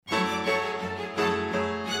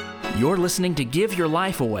You're listening to Give Your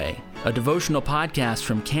Life Away, a devotional podcast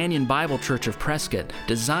from Canyon Bible Church of Prescott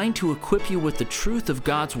designed to equip you with the truth of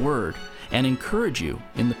God's Word and encourage you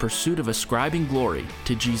in the pursuit of ascribing glory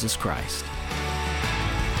to Jesus Christ.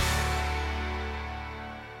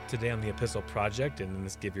 Today on the Epistle Project and in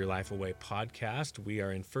this Give Your Life Away podcast, we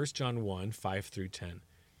are in 1 John 1, 5 through 10.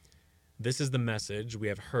 This is the message we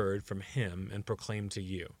have heard from him and proclaimed to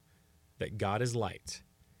you, that God is light,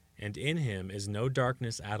 and in him is no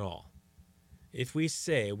darkness at all. If we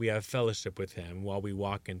say we have fellowship with him while we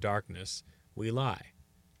walk in darkness, we lie,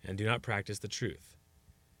 and do not practice the truth.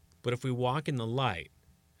 But if we walk in the light,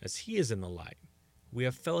 as he is in the light, we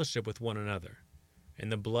have fellowship with one another, and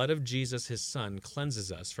the blood of Jesus his Son cleanses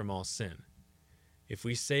us from all sin. If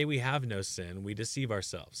we say we have no sin, we deceive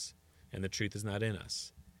ourselves, and the truth is not in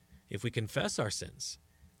us. If we confess our sins,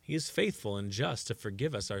 he is faithful and just to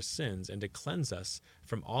forgive us our sins and to cleanse us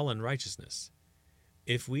from all unrighteousness.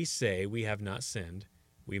 If we say we have not sinned,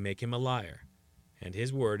 we make him a liar, and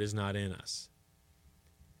his word is not in us.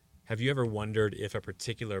 Have you ever wondered if a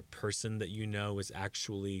particular person that you know is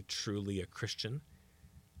actually truly a Christian?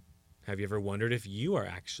 Have you ever wondered if you are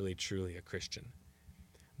actually truly a Christian?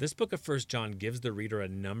 This book of 1 John gives the reader a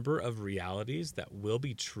number of realities that will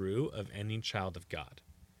be true of any child of God.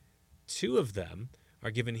 Two of them are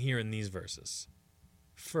given here in these verses.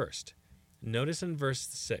 First, notice in verse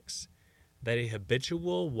 6 that a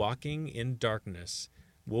habitual walking in darkness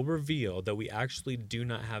will reveal that we actually do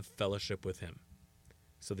not have fellowship with him.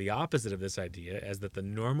 So the opposite of this idea is that the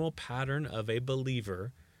normal pattern of a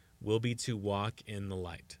believer will be to walk in the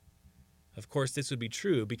light. Of course, this would be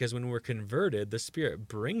true because when we're converted, the Spirit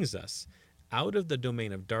brings us out of the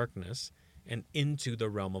domain of darkness and into the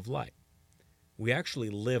realm of light. We actually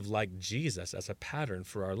live like Jesus as a pattern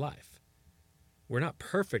for our life. We're not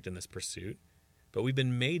perfect in this pursuit, but we've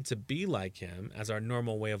been made to be like him as our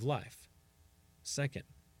normal way of life. Second,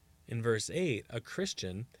 in verse 8, a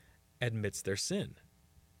Christian admits their sin.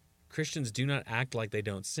 Christians do not act like they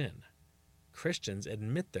don't sin. Christians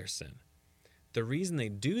admit their sin. The reason they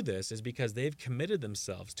do this is because they've committed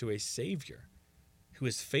themselves to a Savior who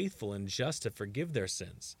is faithful and just to forgive their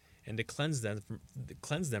sins and to cleanse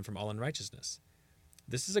them from all unrighteousness.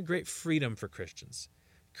 This is a great freedom for Christians.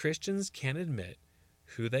 Christians can admit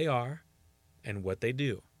who they are and what they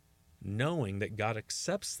do, knowing that God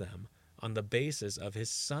accepts them on the basis of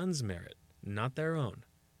his Son's merit, not their own.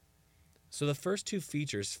 So the first two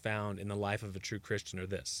features found in the life of a true Christian are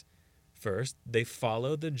this. First, they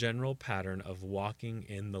follow the general pattern of walking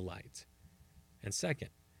in the light. And second,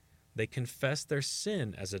 they confess their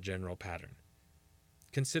sin as a general pattern.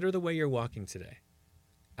 Consider the way you're walking today.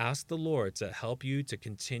 Ask the Lord to help you to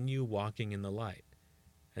continue walking in the light.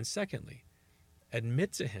 And secondly,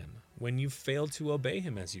 admit to him when you fail to obey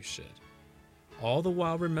him as you should, all the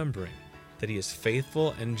while remembering that he is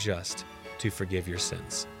faithful and just to forgive your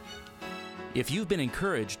sins. If you've been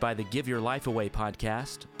encouraged by the Give Your Life Away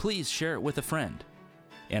podcast, please share it with a friend.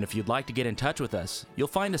 And if you'd like to get in touch with us, you'll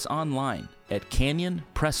find us online at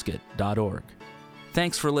canyonprescott.org.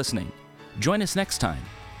 Thanks for listening. Join us next time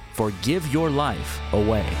for Give Your Life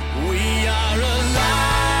Away. We are alive.